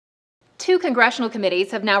Two congressional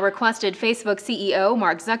committees have now requested Facebook CEO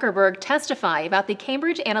Mark Zuckerberg testify about the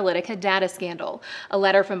Cambridge Analytica data scandal. A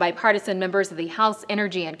letter from bipartisan members of the House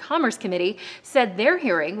Energy and Commerce Committee said their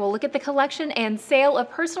hearing will look at the collection and sale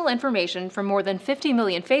of personal information from more than 50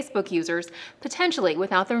 million Facebook users, potentially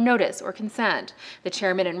without their notice or consent. The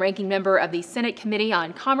chairman and ranking member of the Senate Committee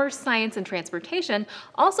on Commerce, Science, and Transportation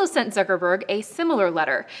also sent Zuckerberg a similar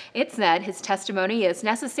letter. It said his testimony is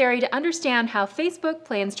necessary to understand how Facebook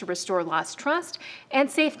plans to restore lost trust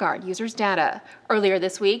and safeguard users' data. Earlier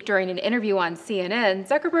this week, during an interview on CNN,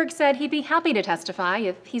 Zuckerberg said he'd be happy to testify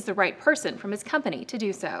if he's the right person from his company to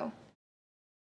do so.